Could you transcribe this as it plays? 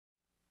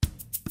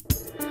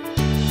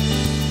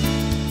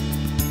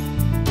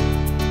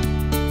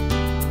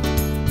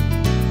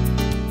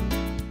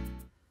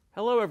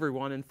Hello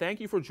everyone, and thank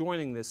you for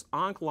joining this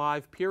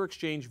OncLive Peer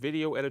Exchange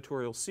video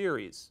editorial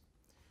series.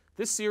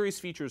 This series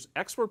features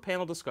expert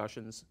panel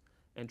discussions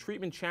and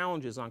treatment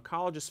challenges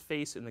oncologists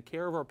face in the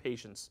care of our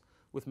patients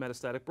with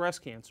metastatic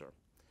breast cancer.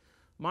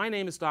 My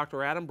name is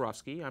Dr. Adam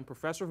Brufsky. I'm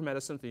Professor of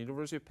Medicine at the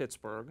University of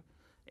Pittsburgh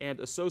and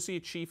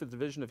Associate Chief of the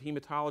Division of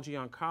Hematology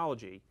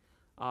Oncology,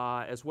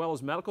 as well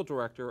as Medical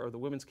Director of the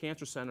Women's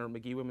Cancer Center at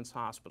McGee Women's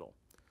Hospital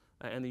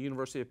and the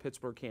University of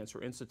Pittsburgh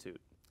Cancer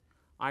Institute.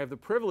 I have the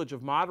privilege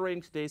of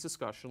moderating today's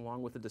discussion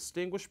along with a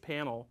distinguished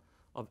panel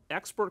of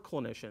expert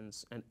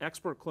clinicians and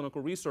expert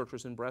clinical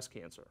researchers in breast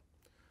cancer.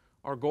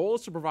 Our goal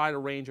is to provide a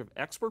range of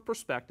expert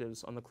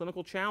perspectives on the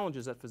clinical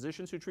challenges that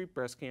physicians who treat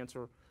breast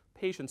cancer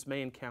patients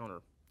may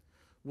encounter.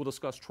 We'll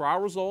discuss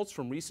trial results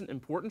from recent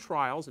important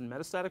trials in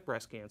metastatic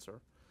breast cancer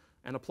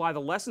and apply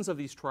the lessons of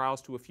these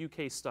trials to a few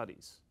case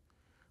studies.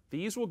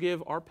 These will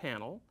give our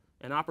panel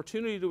an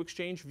opportunity to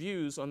exchange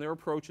views on their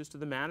approaches to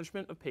the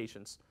management of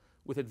patients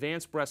with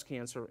advanced breast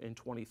cancer in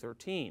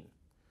 2013.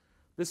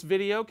 This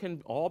video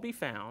can all be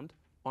found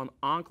on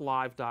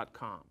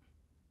onclive.com.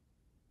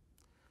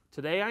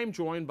 Today I am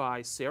joined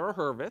by Sara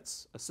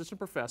Hurvitz, Assistant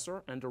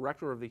Professor and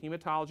Director of the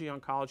Hematology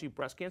Oncology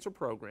Breast Cancer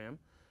Program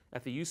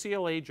at the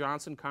UCLA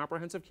Johnson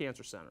Comprehensive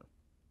Cancer Center,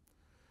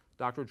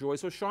 Dr.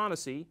 Joyce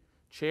O'Shaughnessy,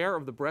 Chair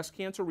of the Breast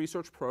Cancer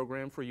Research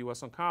Program for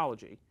U.S.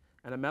 Oncology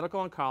and a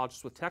medical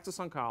oncologist with Texas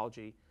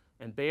Oncology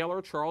and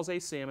Baylor Charles A.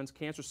 Sammons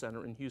Cancer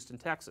Center in Houston,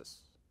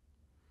 Texas,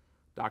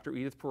 Dr.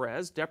 Edith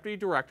Perez, Deputy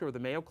Director of the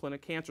Mayo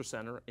Clinic Cancer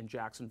Center in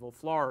Jacksonville,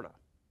 Florida,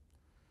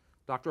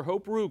 Dr.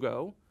 Hope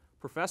Rugo,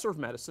 Professor of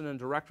Medicine and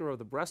Director of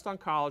the Breast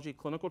Oncology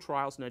Clinical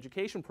Trials and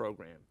Education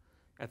Program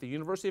at the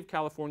University of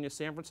California,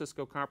 San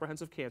Francisco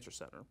Comprehensive Cancer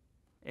Center,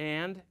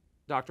 and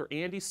Dr.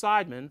 Andy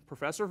Seidman,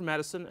 Professor of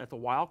Medicine at the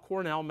Weill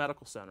Cornell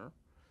Medical Center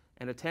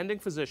and attending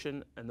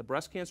physician in the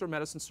Breast Cancer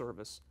Medicine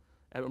Service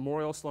at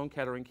Memorial Sloan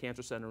Kettering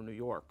Cancer Center in New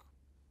York.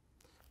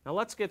 Now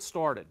let's get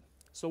started.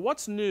 So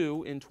what's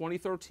new in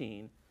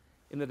 2013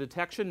 in the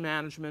detection,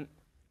 management,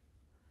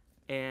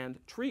 and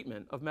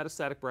treatment of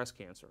metastatic breast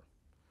cancer?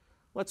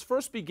 Let's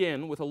first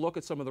begin with a look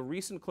at some of the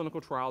recent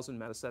clinical trials in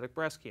metastatic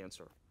breast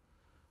cancer.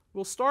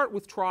 We'll start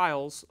with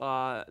trials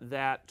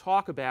that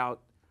talk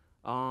about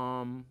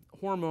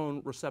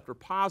hormone receptor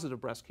positive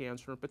breast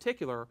cancer, in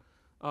particular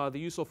the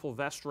use of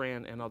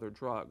Fulvestrant and other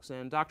drugs.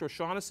 And Dr.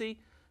 O'Shaughnessy,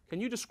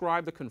 can you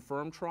describe the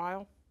CONFIRM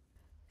trial?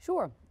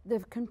 Sure. The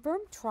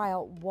CONFIRM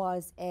trial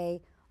was a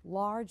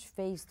large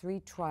phase 3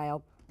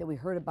 trial that we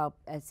heard about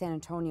at San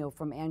Antonio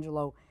from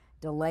Angelo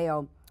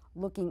DeLeo,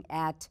 looking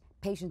at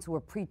patients who were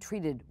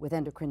pre-treated with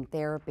endocrine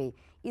therapy,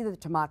 either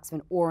tamoxifen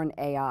or an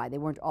AI. They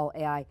weren't all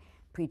AI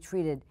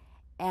pre-treated.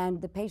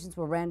 And the patients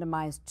were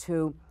randomized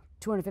to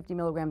 250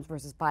 milligrams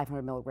versus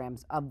 500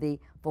 milligrams of the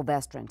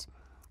Fulvestrant.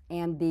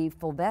 And the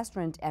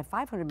Fulvestrant at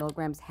 500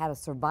 milligrams had a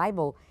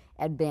survival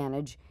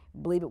advantage.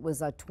 I believe it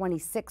was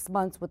 26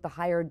 months with the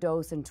higher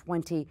dose and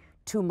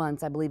 22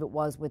 months, I believe it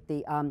was, with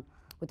the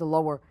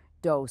lower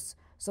dose.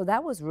 So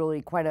that was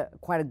really quite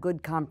a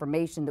good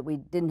confirmation that we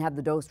didn't have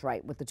the dose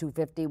right with the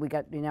 250. We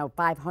got,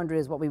 500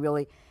 is what we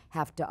really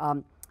have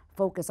to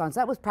focus on. So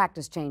that was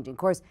practice changing. Of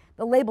course,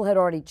 the label had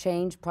already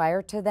changed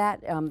prior to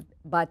that,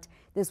 but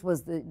this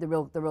was the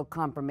real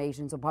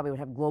confirmation, so probably would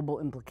have global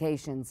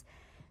implications.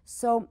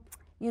 So,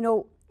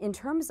 in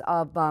terms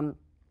of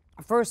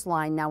first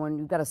line, now when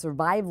you've got a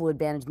survival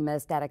advantage in the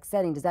metastatic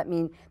setting, does that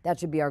mean that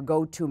should be our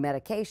go-to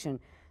medication?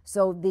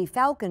 So the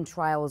Falcon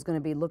trial is going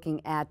to be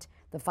looking at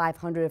the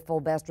 500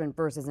 Fulvestrant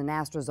versus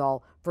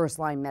anastrozole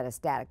first-line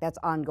metastatic. That's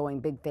ongoing,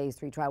 big phase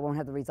 3 trial. Won't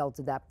have the results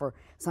of that for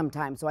some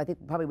time. So I think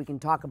probably we can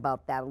talk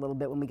about that a little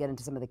bit when we get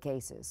into some of the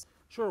cases.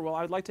 Sure. Well,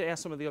 I'd like to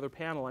ask some of the other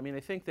panel. I mean, I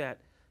think that,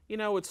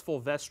 it's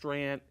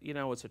Fulvestrant,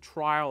 it's a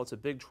trial, it's a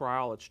big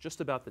trial, it's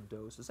just about the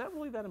dose. Is that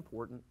really that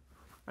important?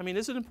 I mean,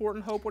 is it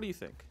important, Hope? What do you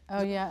think?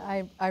 Oh,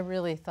 yeah, I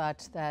really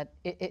thought that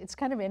it's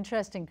kind of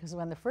interesting because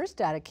when the first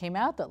data came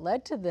out that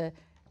led to the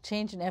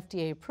change in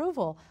FDA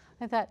approval,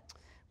 I thought,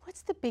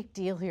 what's the big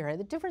deal here?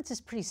 The difference is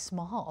pretty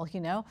small,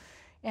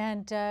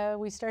 And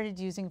we started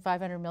using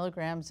 500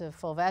 milligrams of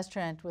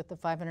Fulvestrant with the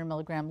 500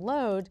 milligram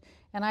load,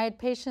 and I had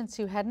patients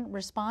who hadn't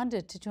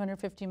responded to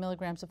 250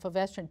 milligrams of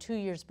Fulvestrant 2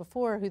 years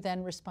before who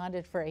then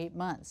responded for 8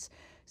 months.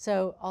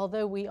 So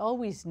although we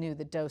always knew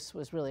the dose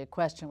was really a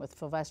question with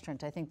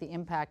Fulvestrant, I think the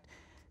impact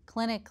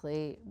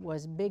clinically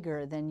was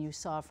bigger than you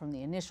saw from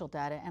the initial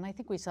data, and I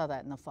think we saw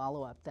that in the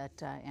follow-up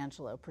that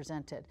Angelo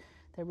presented,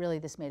 that really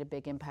this made a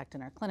big impact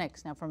in our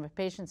clinics. Now from a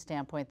patient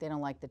standpoint, they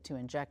don't like the 2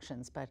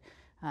 injections, but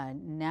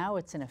now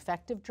it's an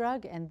effective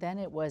drug, and then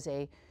it was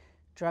a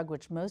drug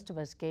which most of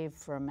us gave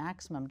for a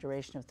maximum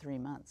duration of 3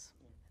 months.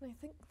 And I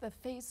think the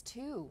phase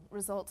 2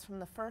 results from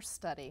the first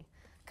study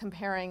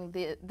comparing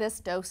this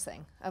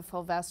dosing of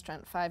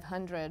Fulvestrant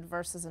 500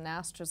 versus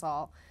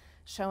anastrozole,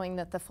 showing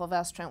that the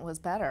Fulvestrant was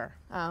better.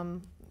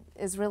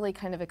 is really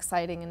kind of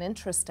exciting and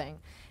interesting.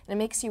 And it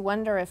makes you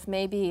wonder if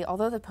maybe,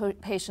 although the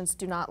patients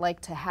do not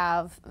like to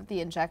have the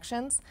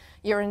injections,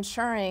 you're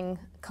ensuring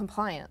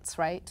compliance,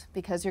 right?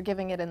 Because you're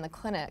giving it in the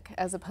clinic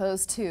as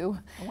opposed to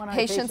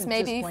patients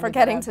maybe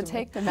forgetting to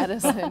take the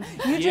medicine.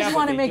 You just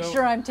want to make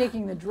sure I'm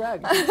taking the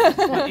drug.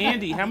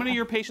 Andy, how many of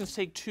your patients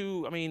take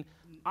 2? I mean,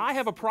 I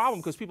have a problem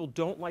because people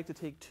don't like to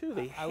take 2.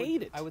 They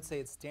hate it. I would say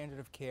it's standard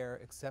of care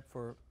except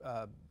for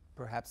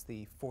perhaps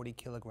the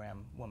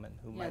 40-kilogram woman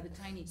who might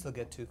still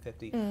get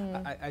 250.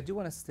 I do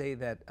want to say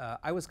that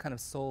I was kind of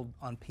sold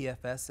on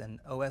PFS, and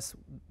OS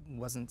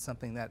wasn't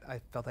something that I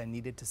felt I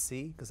needed to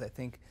see, because I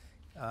think,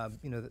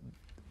 you know,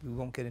 we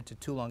won't get into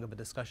too long of a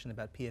discussion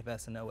about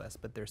PFS and OS,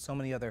 but there's so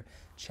many other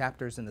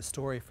chapters in the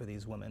story for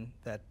these women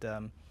that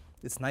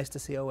it's nice to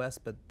see OS,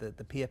 but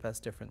the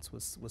PFS difference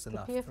was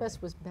enough. The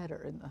PFS was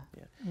better in the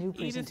new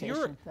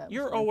presentation. Edith,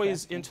 you're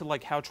always into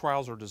like how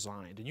trials are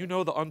designed, and you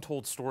know the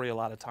untold story a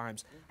lot of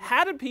times.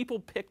 How did people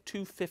pick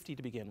 250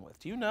 to begin with?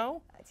 Do you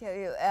know? I tell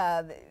you,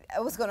 I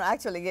was going to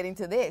actually get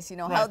into this. You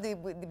know, how did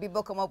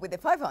people come up with the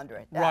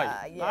 500?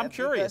 Right. Yeah, I'm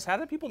curious. How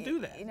did people do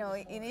that? You know,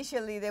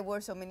 initially there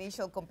were some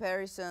initial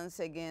comparisons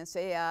against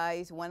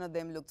AIs. One of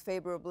them looked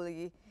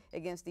favorably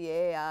against the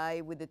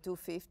AI with the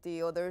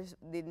 250. Others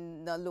did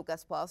not look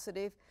as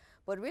positive.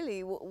 But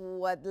really,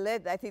 what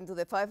led, I think, to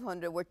the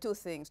 500 were 2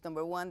 things.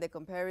 Number one, the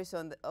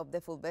comparison of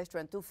the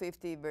Fulvestrant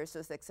 250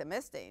 versus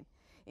exemestane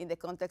in the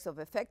context of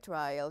effect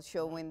trial,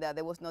 showing that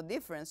there was no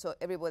difference, so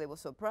everybody was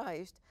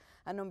surprised.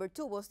 And number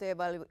 2 was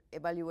the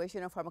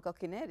evaluation of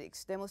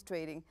pharmacokinetics,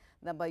 demonstrating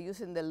that by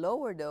using the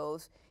lower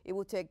dose, it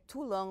would take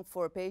too long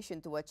for a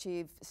patient to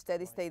achieve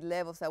steady state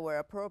levels that were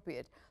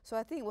appropriate. So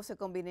I think it was a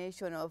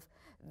combination of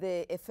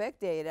the effect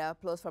data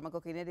plus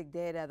pharmacokinetic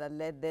data that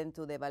led then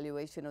to the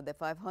evaluation of the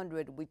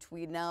 500, which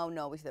we now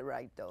know is the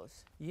right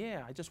dose.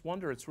 Yeah, I just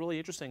wonder. It's really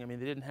interesting. I mean,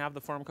 they didn't have the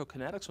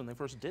pharmacokinetics when they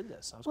first did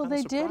this. I was well, kind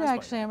of they did surprised by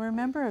actually. that. I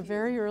remember a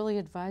very early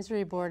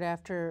advisory board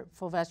after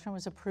Fulvestrant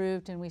was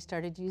approved and we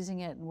started using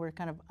it, and we're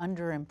kind of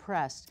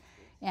underimpressed.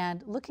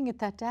 And looking at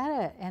that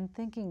data and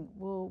thinking,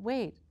 well,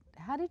 wait,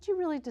 how did you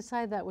really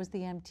decide that was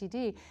the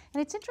MTD?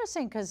 And it's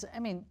interesting because, I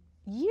mean,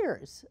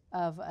 years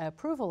of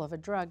approval of a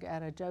drug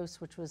at a dose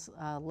which was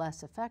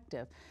less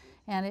effective.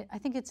 And I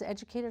think it's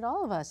educated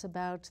all of us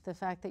about the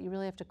fact that you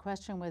really have to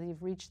question whether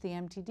you've reached the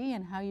MTD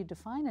and how you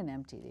define an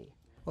MTD.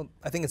 Well,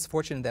 I think it's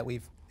fortunate that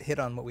we've hit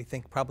on what we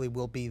think probably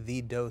will be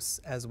the dose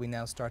as we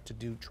now start to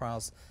do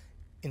trials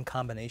in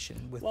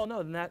combination with. Well,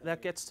 no, and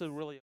that gets to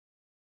really.